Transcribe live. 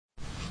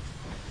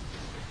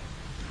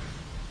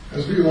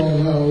As we all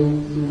know,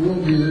 the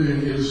world we live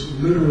in is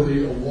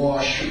literally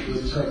awash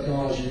with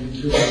technology. It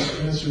gives us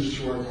answers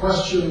to our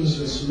questions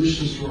and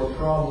solutions to our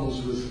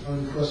problems with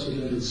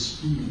unprecedented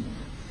speed.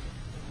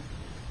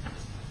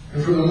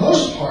 And for the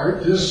most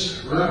part,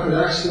 this rapid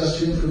access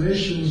to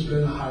information has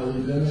been highly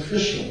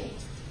beneficial.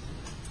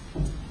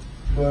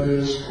 But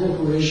as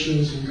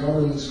corporations and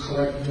governments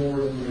collect more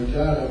and more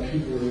data,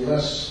 people are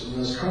less and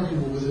less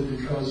comfortable with it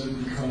because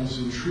it becomes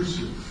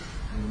intrusive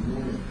and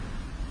annoying.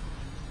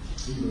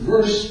 Even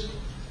worse,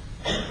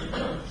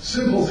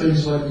 simple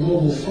things like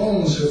mobile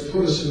phones have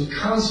put us in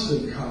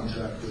constant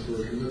contact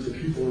with the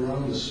people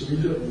around us, so we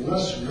get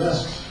less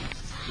rest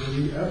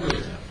than we ever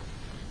have.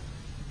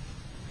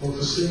 While at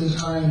the same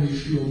time, we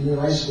feel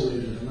more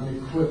isolated and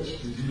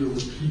unequipped to deal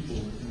with people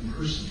in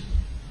person.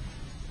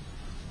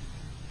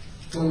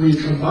 When we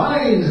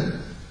combine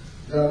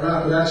that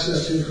rapid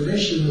access to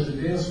information with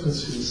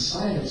advancements in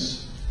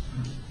science,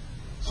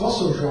 it's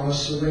also drawn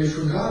us away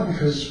from God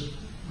because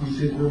we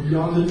think we're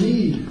beyond the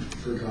need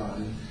for God,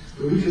 and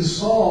that we can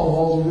solve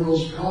all the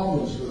world's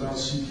problems without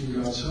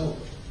seeking God's help.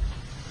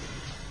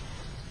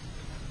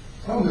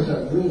 The problem with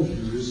that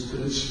worldview is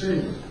that it's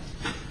failed.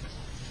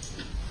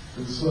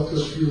 It's left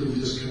us feeling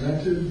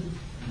disconnected,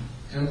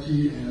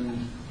 empty,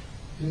 and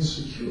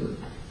insecure.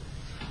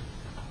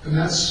 And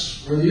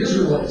that's where the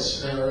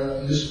Israelites are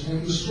at this point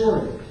in the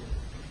story.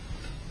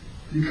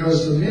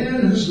 Because the man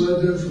who's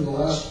led them for the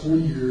last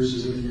 40 years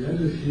is at the end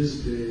of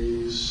his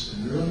days,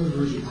 and they're on the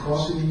verge of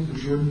crossing the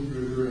Jordan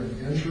River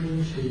and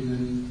entering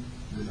Canaan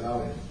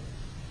without him.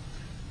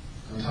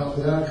 On top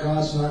of that,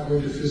 God's not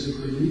going to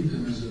physically lead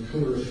them as a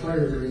pillar of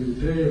fire during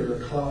the day or a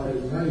cloud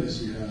at night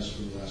as he has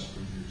for the last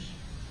 40 years.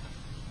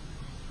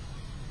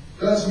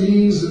 That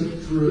means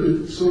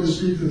that, so to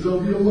speak, that they'll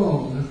be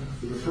alone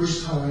for the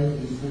first time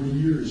in 40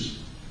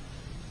 years.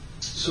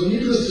 So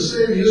needless to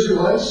say, the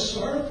Israelites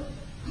are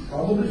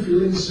probably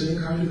feeling the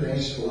same kind of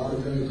angst a lot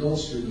of young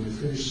adults do when they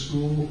finish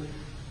school,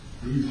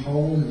 leave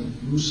home,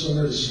 and move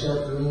somewhere to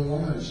start their own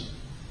lives.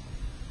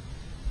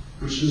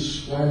 Which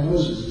is why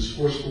Moses is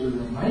forcefully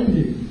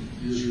reminding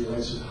the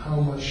Israelites of how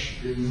much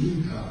they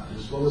need God,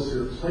 as well as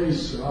their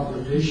place and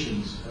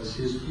obligations as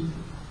his people.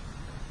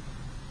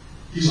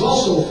 He's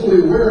also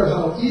fully aware of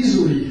how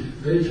easily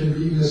they can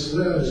be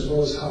misled, as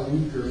well as how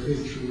weak their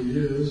faith truly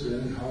is,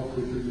 and how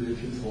quickly they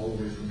can fall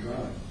away from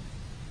God.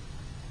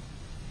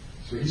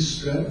 So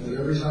he's spent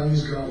whatever time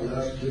he's got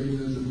left giving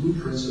them the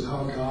blueprints of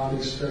how God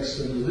expects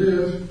them to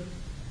live,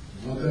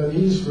 and what that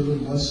means for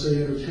them once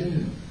they enter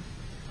Canaan.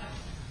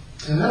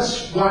 And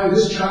that's why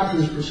this chapter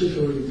is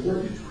particularly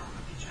important,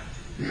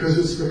 because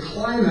it's the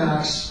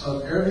climax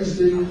of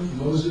everything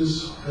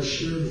Moses has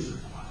shared with them.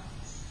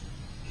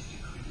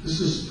 This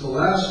is the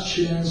last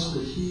chance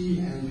that he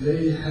and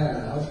they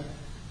have.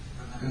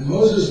 And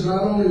Moses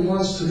not only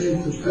wants to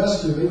make the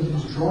best of it,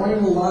 he's drawing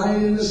a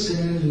line in the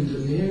sand and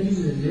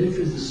demanding they make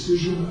a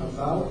decision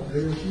about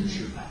their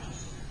future.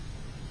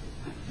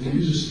 And he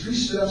uses 3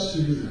 steps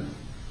to do that.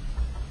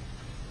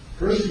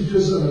 First, he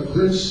gives them a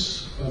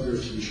glimpse of their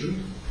future.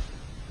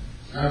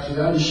 After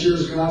that, he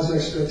shares God's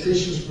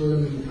expectations for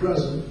them in the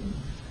present.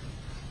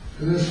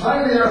 And then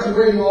finally, after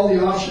weighing all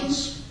the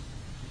options,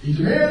 he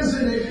demands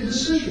they make a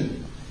decision.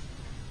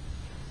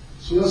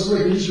 So let's look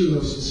at each of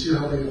those and see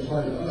how they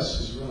apply to us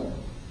as well.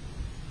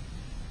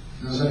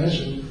 And as I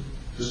mentioned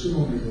just a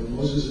moment ago,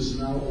 Moses is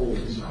now old.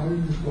 He's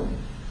 120.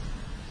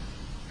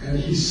 And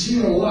he's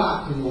seen a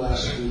lot in the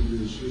last 4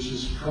 years, which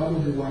is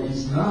probably why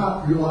he's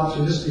not real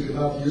optimistic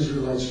about the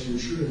Israelites'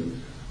 future,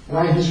 and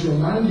why he's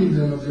reminding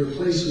them of their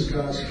place as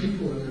God's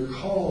people and their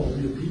call to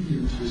be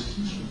obedient to his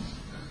teachings.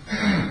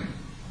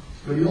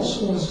 But he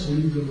also wants to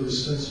leave them with a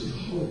sense of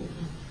hope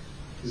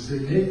as they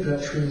make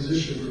that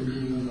transition from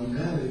being a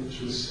nomadic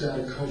to a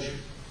static culture.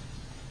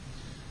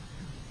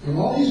 When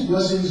all these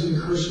blessings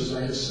and curses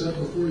I have set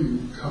before you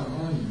come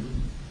on you,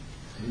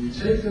 and you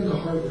take them to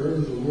heart wherever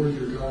the Lord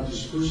your God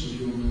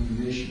disperses you among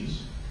the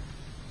nations,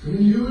 and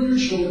when you and your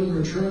children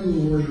return to the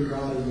Lord your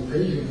God and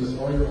obey him with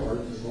all your heart,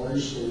 with all your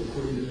soul,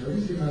 according to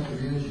everything I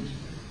command you to do,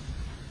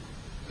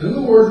 then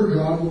the Lord your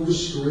God will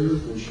restore your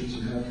fortunes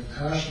and have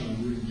compassion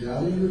on you and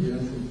gather you again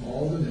from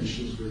all the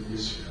nations where he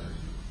has scattered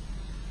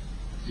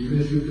you. Even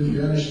if you've been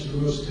banished to the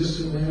most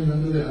distant land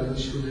under the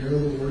heavens, from there the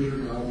Lord your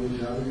God will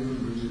gather you and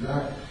bring you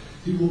back.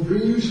 He will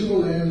bring you to the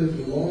land that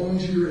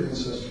belonged to your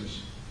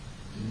ancestors,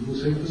 and you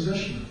will take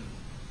possession of it.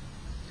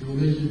 He will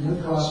make you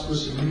more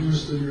prosperous and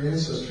numerous than your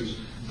ancestors.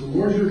 The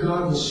Lord your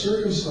God will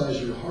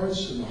circumcise your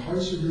hearts and the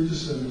hearts of your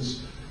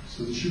descendants,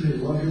 so that you may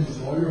love him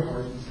with all your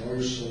heart, with all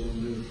your soul,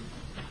 and live.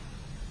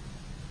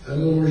 Then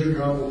the Lord your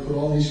God will put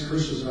all these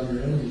curses on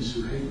your enemies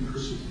who hate and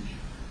persecute you.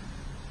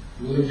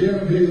 You will again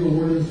obey the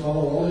Lord and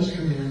follow all his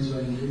commands I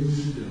am giving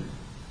you today.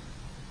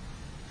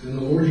 Then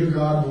the Lord your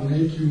God will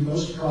make you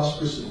most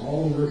prosperous in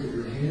all the work of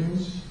your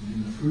hands, and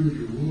in the fruit of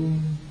your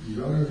womb, the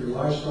young of your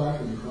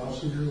livestock, and the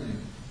crops of your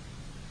land.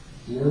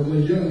 The Lord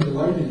will again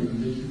delight in you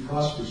and make you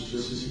prosperous,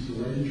 just as he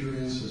delighted your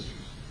ancestors,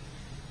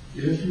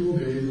 if you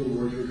obey the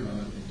Lord your God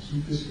and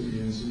keep his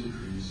commands and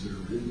decrees that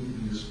are written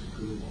in this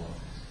book of the law,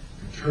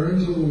 and Turn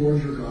to the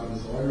Lord your God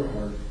with all your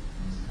heart and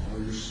with all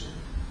your soul.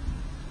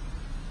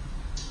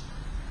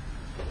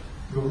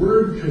 The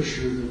word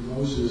picture that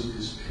Moses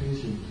is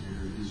painting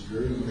here is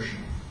very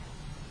emotional.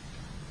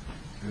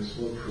 And it's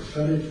both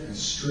prophetic and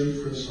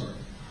straight for his heart.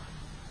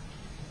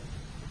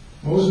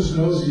 Moses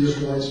knows the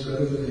Israelites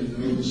better than they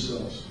know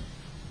themselves,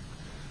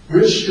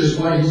 which is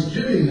why he's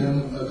giving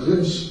them a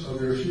glimpse of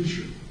their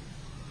future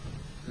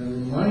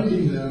and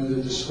reminding them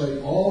that despite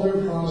all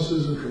their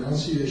promises and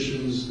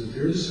pronunciations that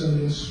their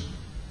descendants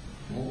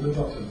won't live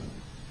up to them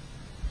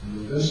and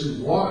will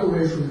eventually walk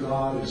away from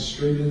God and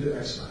straight into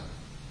exile.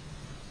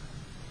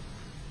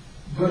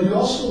 But he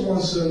also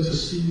wants them to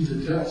see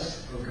the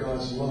depth of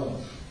God's love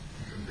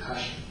and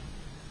compassion.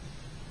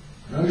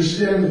 And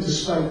understand that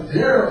despite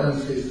their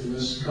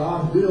unfaithfulness,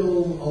 God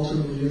will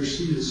ultimately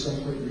intercede at some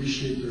point and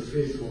reshape their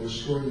faith while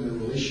restoring their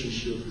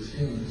relationship with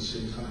him at the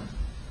same time.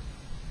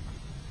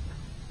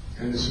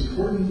 And it's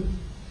important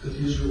that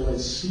the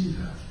Israelites see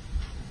that.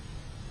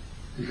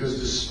 Because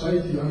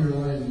despite the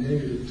underlying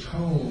negative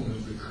tone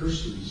of the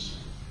curses,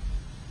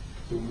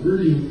 the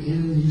wording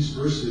in these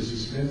verses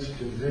is meant to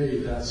convey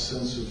that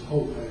sense of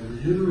hope by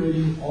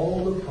reiterating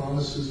all the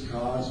promises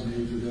God's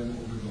made to them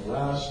over the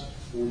last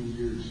 40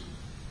 years.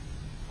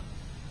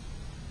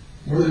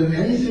 More than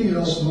anything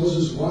else,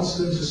 Moses wants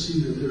them to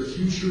see that their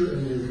future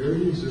and their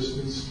very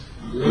existence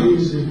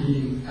lays in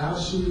being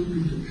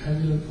absolutely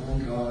dependent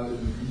on God and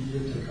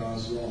obedient to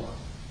God's law,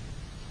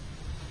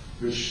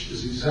 which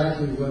is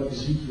exactly what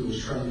Ezekiel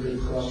was trying to get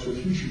across to a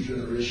future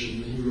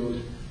generation when he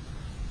wrote,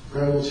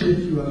 "For I will take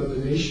you out of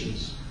the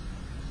nations.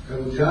 I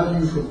will gather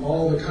you from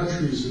all the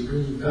countries and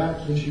bring you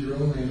back into your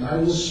own land. I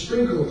will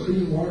sprinkle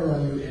clean water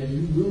on you, and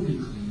you will be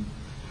clean.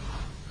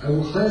 I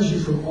will cleanse you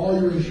from all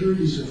your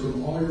impurities and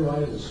from all your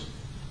idols.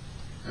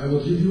 I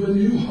will give you a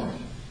new heart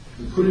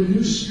and put a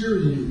new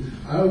spirit in you.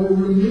 I will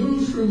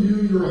remove from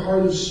you your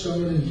heart of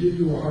stone and give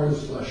you a heart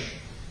of flesh.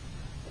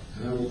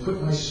 And I will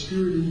put my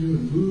spirit in you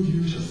and move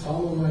you to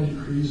follow my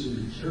decrees and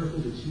be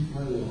careful to keep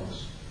my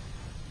laws.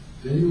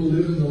 Then you will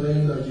live in the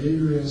land I gave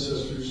your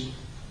ancestors.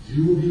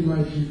 You will be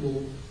my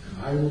people,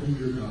 and I will be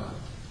your God.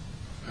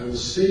 I will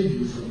save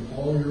you from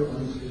all your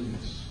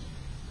uncleanness."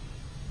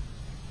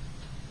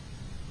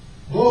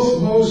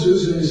 Both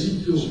Moses and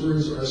Ezekiel's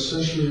words are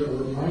essentially a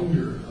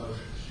reminder of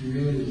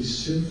humanity's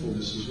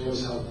sinfulness as well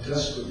as how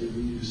desperately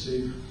we need a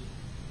Savior.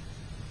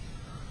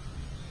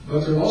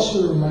 But they're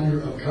also a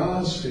reminder of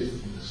God's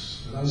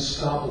faithfulness and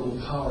unstoppable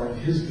power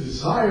and his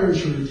desire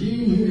to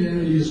redeem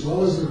humanity as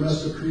well as the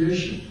rest of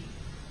creation.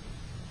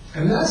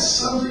 And that's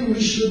something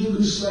we shouldn't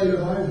lose sight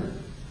of either.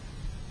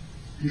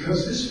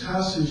 Because this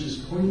passage is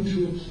pointing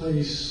to a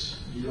place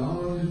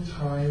beyond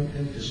time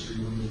and history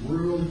when the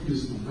world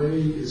is the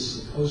way it's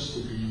supposed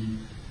to be,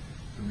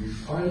 and we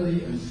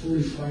finally and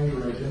fully find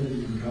our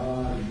identity in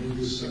God and in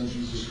his Son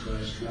Jesus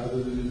Christ,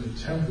 rather than in the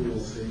temporal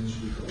things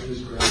we could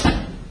always grasp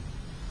on.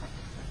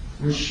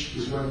 Which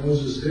is why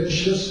Moses then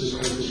shifts his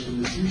focus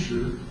from the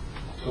future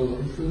to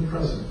look for the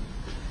present.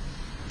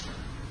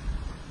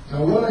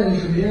 Now, what I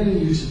am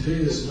commanding you today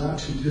is not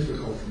too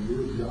difficult for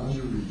you or beyond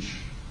your reach.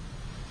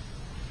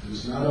 It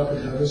is not up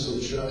in heaven so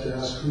that you have to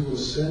ask who will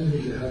send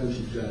me to heaven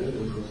to get it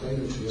and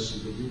proclaim it to us so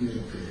that we may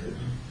obey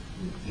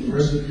it. Or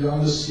is it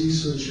beyond the sea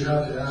so that you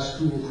have to ask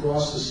who will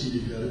cross the sea to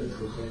get it and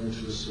proclaim it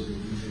to us so that we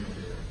may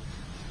obey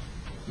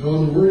it?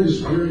 No, the word is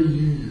very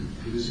near you.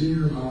 It is in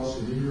your mouth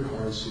and in your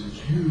heart so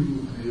that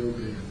you may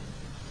obey it.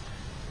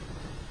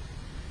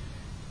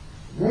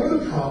 One of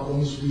the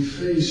problems we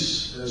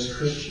face as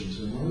Christians,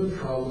 and one of the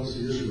problems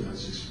the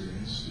Israelites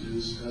experienced,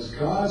 is as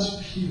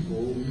God's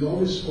people, we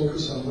always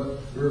focus on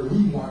where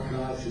we want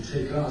God to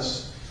take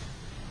us,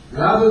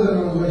 rather than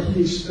on what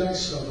he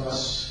expects of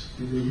us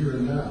in the here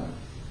and now.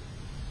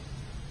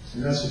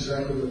 And that's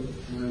exactly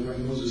why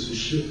Moses has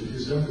shifted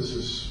his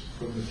emphasis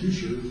from the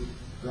future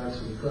back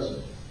to the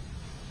present.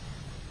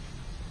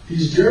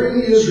 He's daring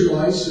the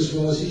Israelites, as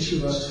well as each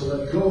of us, to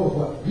let go of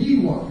what we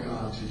want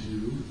God to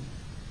do,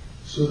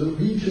 so that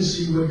we can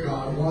see what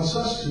God wants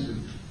us to do.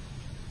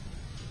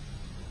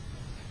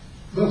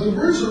 But the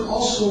words are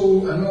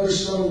also another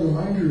subtle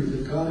reminder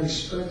that God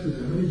expected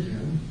them, and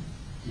again,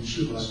 each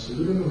of us, to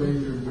live in a way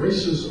that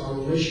embraces our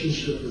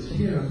relationship with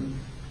him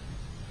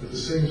at the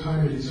same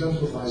time it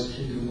exemplifies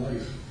kingdom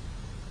life.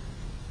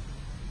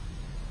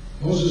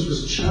 Moses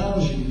was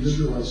challenging the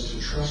Israelites to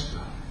trust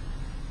God,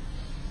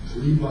 and to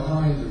leave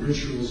behind the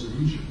rituals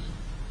of Egypt,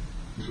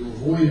 and to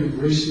avoid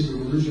embracing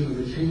the religion of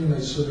the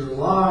Canaanites so their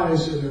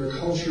lives and their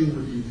culture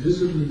would be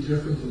visibly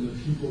different than the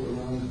people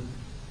around them.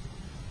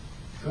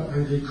 That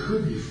way they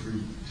could be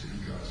free to be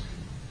God's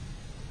people,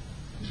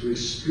 and to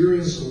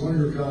experience the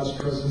wonder of God's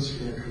presence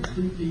in a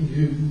completely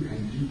new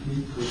and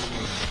deeply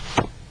personal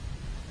way.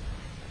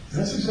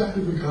 That's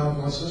exactly what God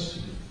wants us to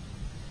do.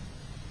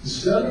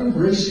 Instead of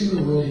embracing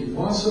the world, he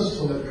wants us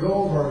to let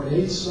go of our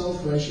innate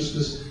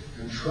self-righteousness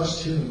and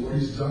trust him in what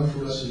he's done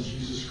for us in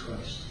Jesus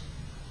Christ.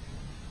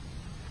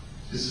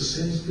 It's the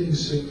same thing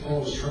St.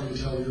 Paul was trying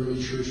to tell the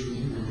early church when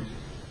he wrote,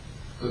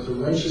 But the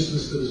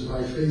righteousness that is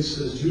by faith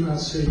says, do not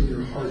say in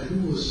your heart,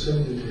 who will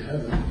ascend into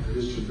heaven, that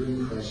is to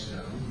bring Christ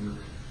down, or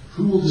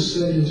who will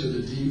descend into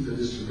the deep, that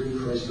is to bring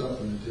Christ up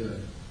from the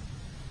dead.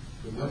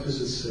 But what does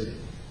it say?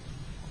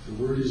 The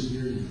word is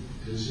near you.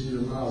 It is in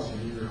your mouth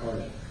and in your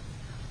heart.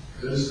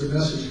 That is the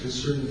message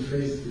concerning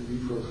faith that we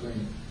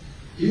proclaim.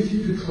 If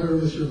you declare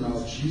with your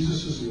mouth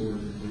Jesus is Lord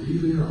and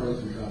believe in your heart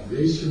that God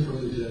raised him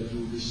from the dead, you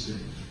will be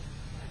saved.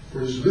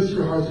 For it is with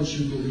your heart that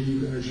you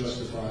believe and are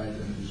justified,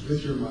 and it is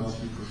with your mouth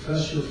you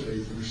profess your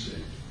faith and are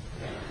saved.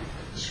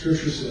 The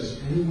Scripture says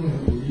anyone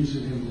who believes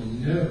in him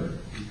will never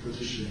be put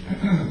to shame.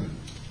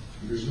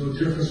 There's no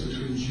difference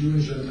between Jew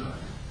and Gentile.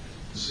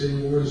 The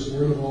same Lord is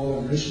Lord of all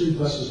and richly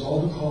blesses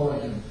all who call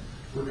on him.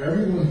 For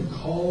everyone who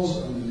calls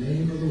on the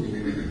name of the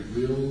Lord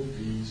will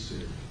be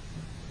saved.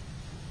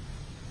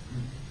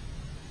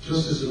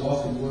 Just as it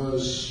often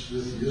was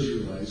with the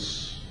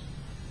Israelites,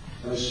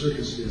 life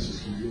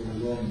circumstances can be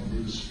overwhelming and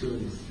leave us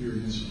filled with fear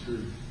and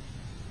insecurity.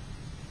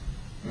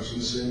 Much in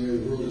the same way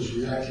the world is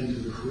reacting to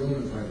the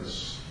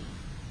coronavirus.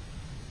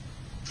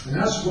 And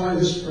that's why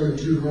this part of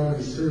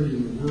Deuteronomy 30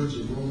 and the words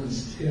of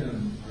Romans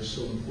 10 are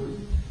so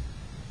important.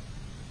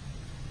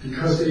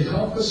 Because they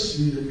help us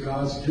see that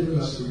God's given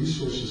us the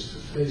resources to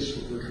face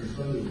what we're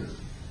confronted with.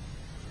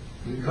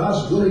 And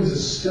God's willing to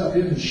step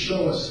in and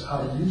show us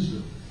how to use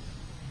them.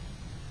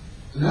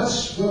 And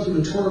that's what the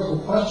rhetorical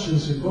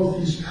questions in both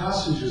these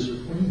passages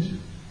are pointing to.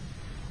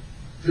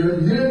 They're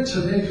meant to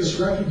make us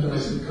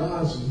recognize that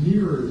God's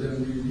nearer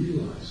than we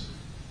realize.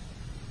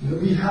 And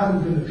that we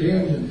haven't been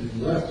abandoned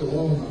and left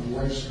alone on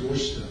life's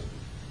doorstep.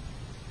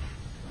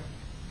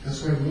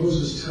 That's why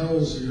Moses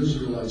tells the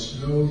Israelites,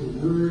 no,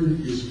 the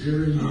word is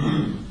very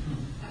near.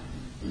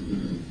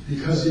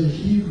 Because in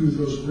Hebrew,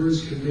 those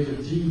words convey a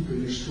deep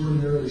and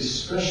extraordinarily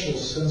special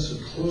sense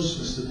of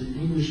closeness that the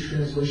English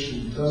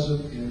translation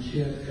doesn't and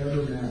can't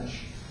ever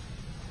match.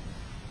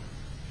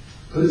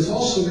 But it's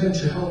also meant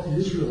to help the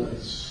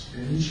Israelites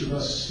and each of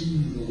us see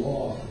the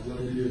law for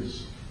what it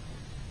is.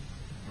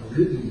 A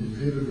written and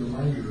vivid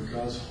reminder of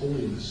God's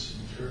holiness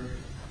and character.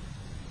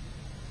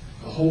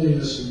 A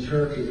holiness and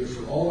character that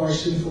for all our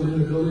sinful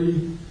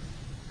inability,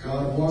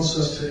 God wants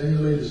us to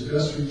emulate as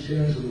best we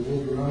can to the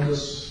world around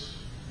us,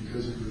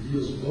 because it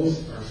reveals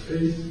both our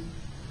faith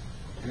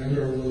and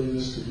our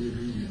willingness to be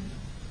obedient.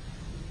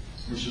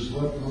 Which is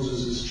what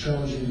Moses is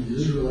challenging the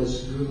Israelites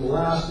to do in the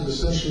last and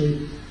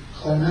essentially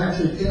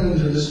climactic end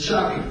to this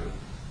chapter.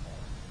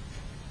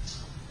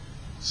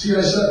 See,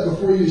 I set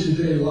before you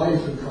today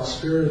life and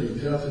prosperity,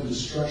 death and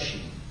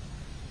destruction.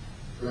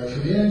 For I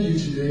command you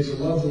today to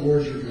love the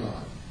Lord your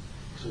God,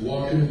 to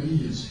walk in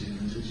obedience to him,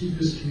 and to keep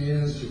his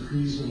commands,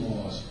 decrees, and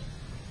laws.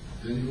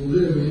 Then you will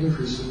live and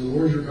increase, and the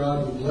Lord your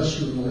God will bless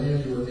you in the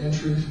land you are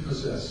entering to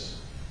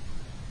possess.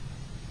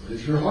 But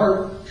if your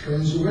heart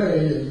turns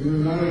away, and you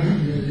are not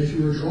obedient, and if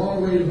you are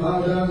drawn away to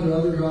bow down to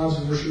other gods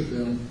and worship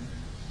them,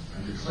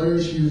 I declare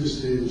to you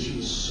this day that you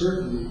will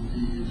certainly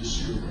be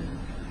destroyed.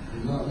 You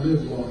will not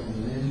live long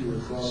in the land you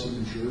are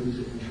crossing the Jordan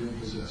to enter and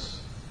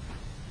possess.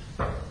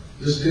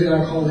 This day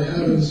I call the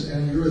heavens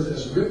and the earth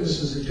as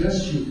witnesses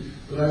against you,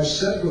 that I have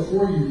set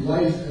before you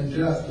life and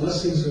death,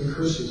 blessings and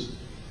curses.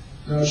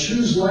 Now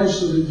choose life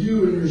so that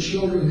you and your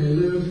children may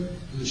live,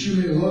 and that you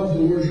may love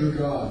the Lord your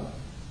God.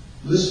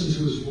 Listen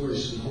to his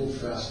voice and hold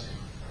fast to him.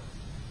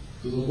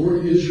 For the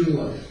Lord is your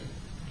life.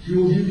 He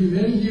will give you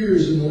many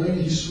years in the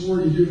land he swore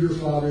to give your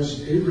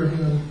fathers,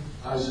 Abraham,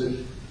 Isaac,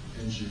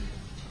 and Jacob.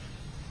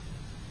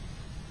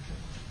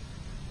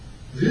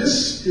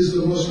 This is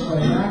the most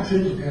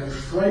climactic and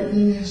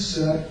frightening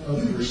set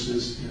of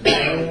verses in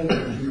all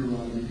of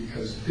Deuteronomy,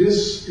 because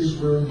this is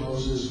where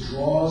Moses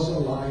draws a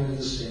line in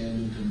the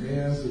sand and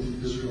demands that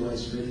the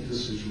Israelites make a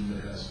decision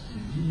that has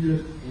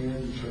immediate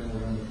and eternal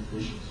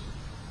ramifications.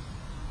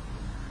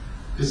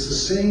 It's the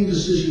same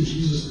decision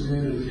Jesus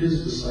demanded of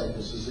his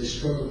disciples as they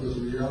struggled with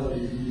the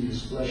reality of eating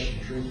his flesh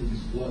and drinking his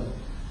blood.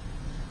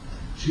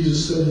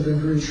 Jesus said to them,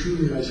 very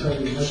truly, I tell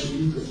you, unless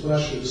you eat the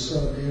flesh of the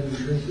Son of Man and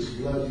drink his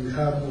blood, you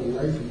have no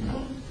life in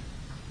you.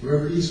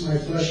 Whoever eats my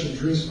flesh and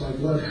drinks my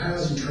blood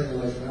has eternal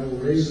life, and I will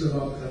raise them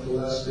up at the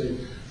last day.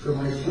 For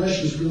my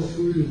flesh is real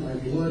food, and my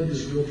blood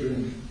is real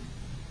drink.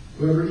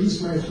 Whoever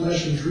eats my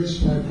flesh and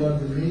drinks my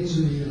blood remains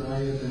in me, and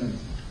I in them.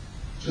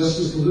 Just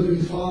as the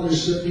living Father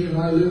sent me, and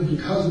I live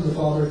because of the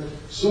Father,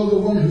 so the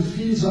one who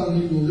feeds on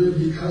me will live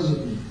because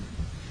of me.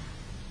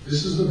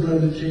 This is the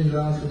bread that came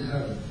down from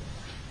heaven.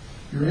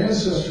 Your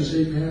ancestors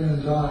ate manna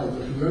and died,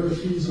 but whoever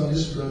feeds on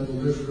this bread will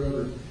live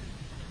forever.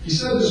 He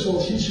said this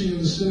while teaching in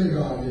the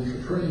synagogue in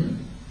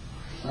Capernaum.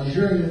 On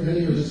hearing it,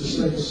 many of his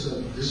disciples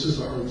said, this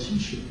is our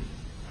teacher.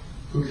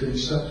 Who can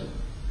accept it?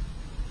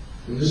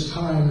 From this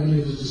time, many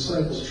of his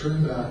disciples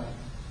turned back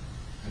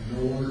and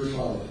no longer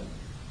followed him.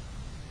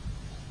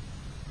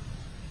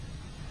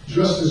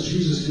 Just as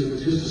Jesus did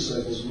with his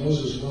disciples,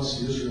 Moses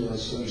wants the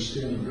Israelites to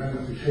understand the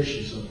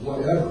ramifications of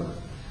whatever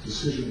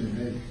decision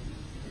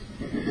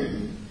they make.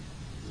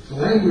 The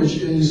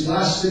language in these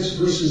last 6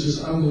 verses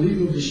is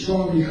unbelievably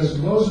strong because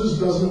Moses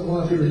doesn't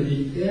want there to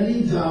be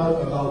any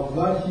doubt about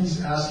what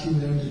he's asking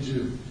them to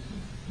do.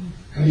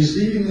 And he's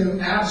leaving them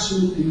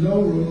absolutely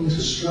no room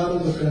to straddle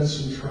the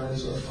fence in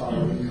terms of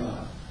following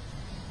God.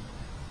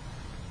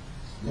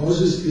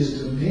 Moses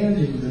is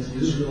demanding that the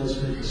Israelites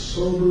make a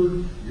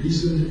sober,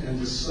 reasoned, and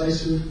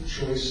decisive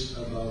choice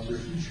about their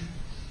future.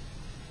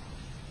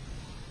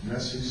 And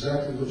that's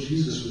exactly what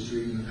Jesus was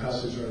doing in the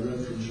passage I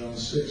read from John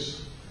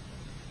 6.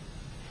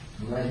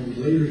 And why he would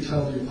later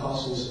tell the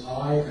apostles,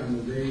 I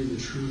am the way,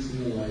 the truth,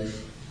 and the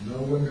life. No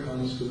one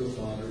comes to the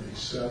Father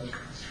except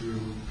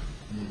through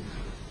me.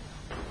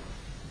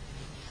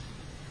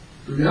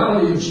 The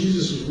reality of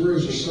Jesus'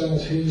 words are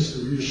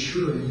simultaneously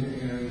reassuring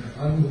and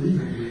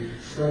unbelievably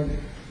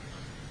frightening,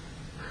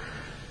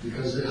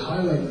 because they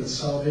highlight that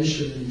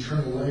salvation and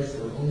eternal life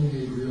are only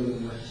made real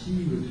in what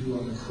he would do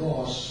on the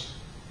cross,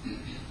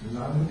 and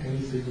not in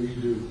anything we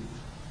do.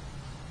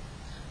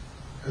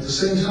 At the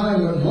same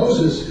time, what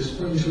Moses is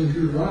pointing to in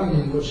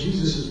Deuteronomy and what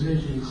Jesus is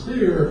making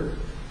clear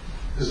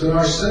is that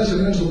our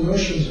sentimental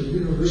notions of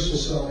universal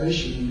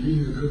salvation and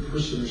being a good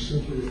person are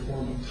simply a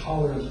form of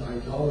tolerant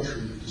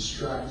idolatry that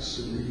distracts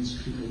and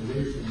leads people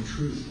away from the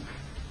truth.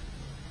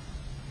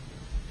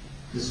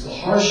 It's the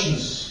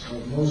harshness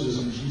of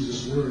Moses and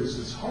Jesus' words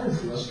that's hard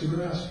for us to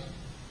grasp.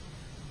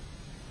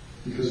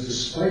 Because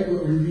despite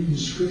what we read in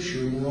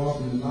Scripture, more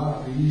often than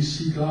not, we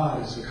see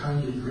God as a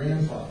kindly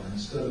grandfather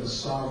instead of a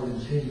sovereign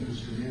king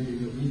who's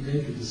demanding that we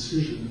make a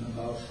decision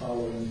about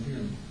following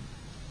him.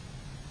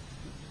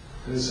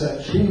 And it's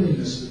that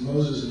kingliness that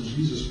Moses and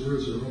Jesus'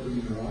 words are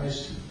opening our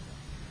eyes to,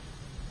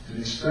 and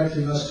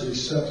expecting us to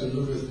accept and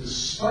live with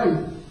despite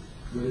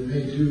what it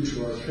may do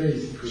to our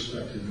faith,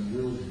 perspective, and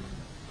worldview.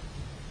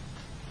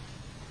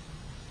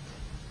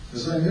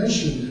 As I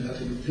mentioned at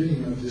the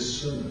beginning of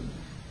this sermon,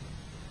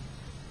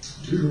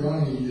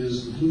 Deuteronomy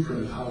is the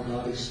blueprint of how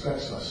God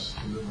expects us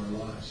to live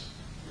our lives.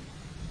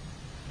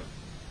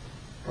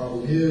 The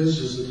problem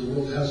is that the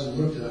world hasn't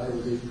looked at or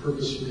they've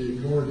purposefully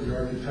ignored the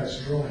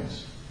architect's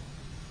drawings.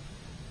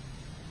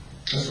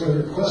 That's why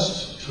their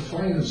quest to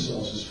find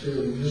themselves is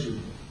failing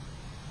miserably.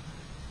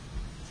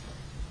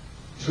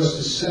 Just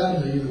as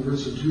sadly, the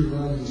words of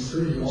Deuteronomy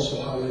 30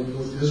 also highlight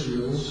both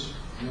Israel's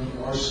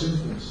and our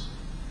sinfulness,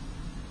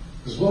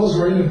 as well as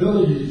our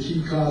inability to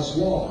keep God's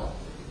law,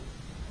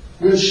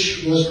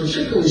 which was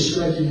particularly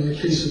striking in the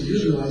case of the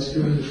Israelites,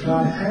 given that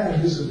God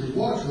had visibly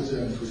walked with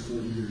them for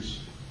 40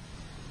 years.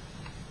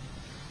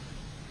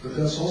 But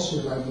that's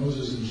also why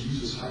Moses and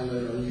Jesus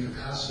highlight our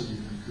incapacity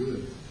to be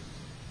good,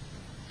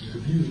 and to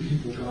be the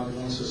people God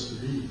wants us to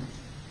be.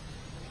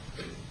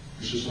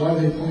 Which is why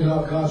they point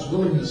out God's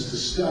willingness to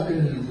step in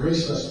and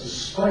embrace us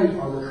despite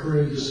our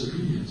recurring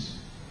disobedience.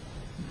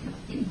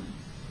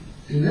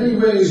 In many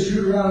ways,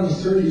 Deuteronomy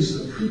 30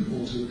 is the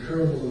prequel to the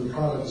parable of the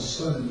prodigal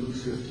son in Luke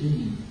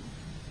 15,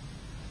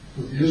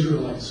 with the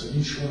Israelites and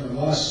each one of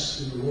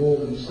us in the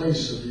role and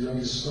place of the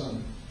youngest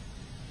son.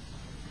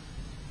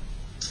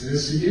 And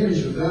it's the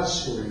image of that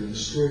story, and the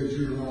story of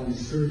Deuteronomy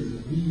 30,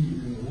 that we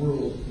in the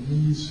world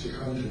needs to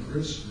come to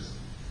grips with.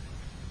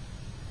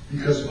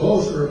 Because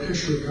both are a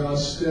picture of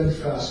God's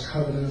steadfast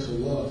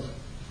covenantal love,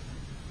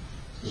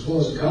 as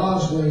well as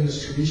God's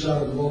willingness to reach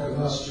out and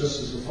welcome us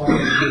just as the Father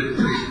did with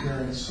his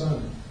parent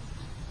Son.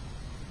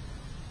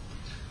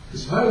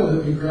 It's vital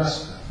that we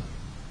grasp that.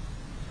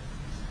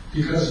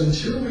 Because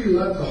until we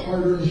let the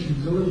hard-earned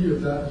humility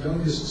of that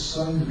youngest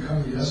son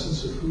become the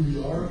essence of who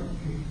we are,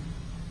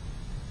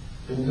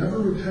 we'll never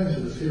repent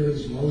of the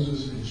failings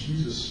Moses and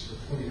Jesus are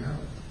pointing out.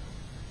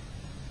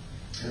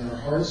 And our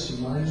hearts and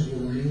minds will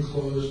remain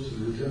closed to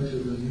the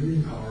redemptive and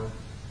renewing power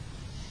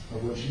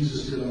of what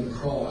Jesus did on the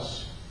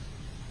cross,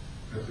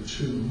 at the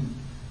tomb,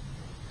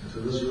 at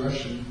the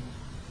resurrection,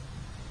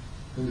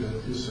 and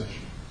at the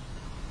ascension.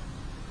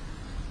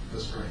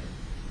 Let's pray.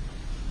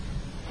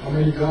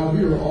 Almighty God,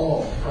 we are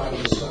all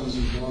prodigal sons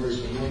and daughters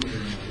of one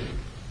another.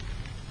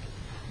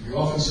 We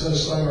often set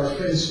aside our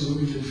faith so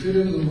that we can fit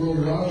into the world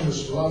around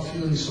us without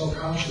feeling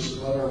self-conscious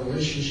about our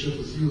relationship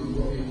with you and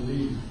what we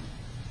believe.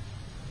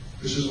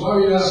 Which is why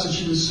we ask that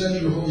you would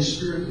send your Holy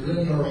Spirit to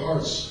rend our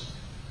hearts,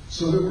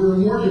 so that we're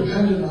more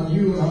dependent on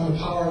you and on the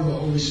power of the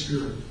Holy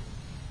Spirit.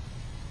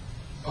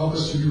 Help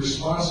us to be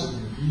responsive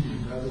and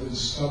obedient rather than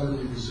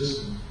stubbornly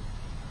resistant.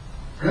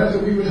 Grant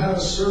that we would have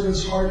a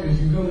servant's heart and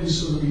humility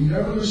so that we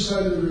never lose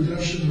sight of the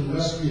redemption and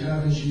rest we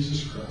have in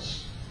Jesus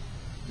Christ.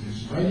 In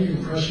his mighty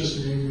and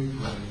precious name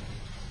we pray.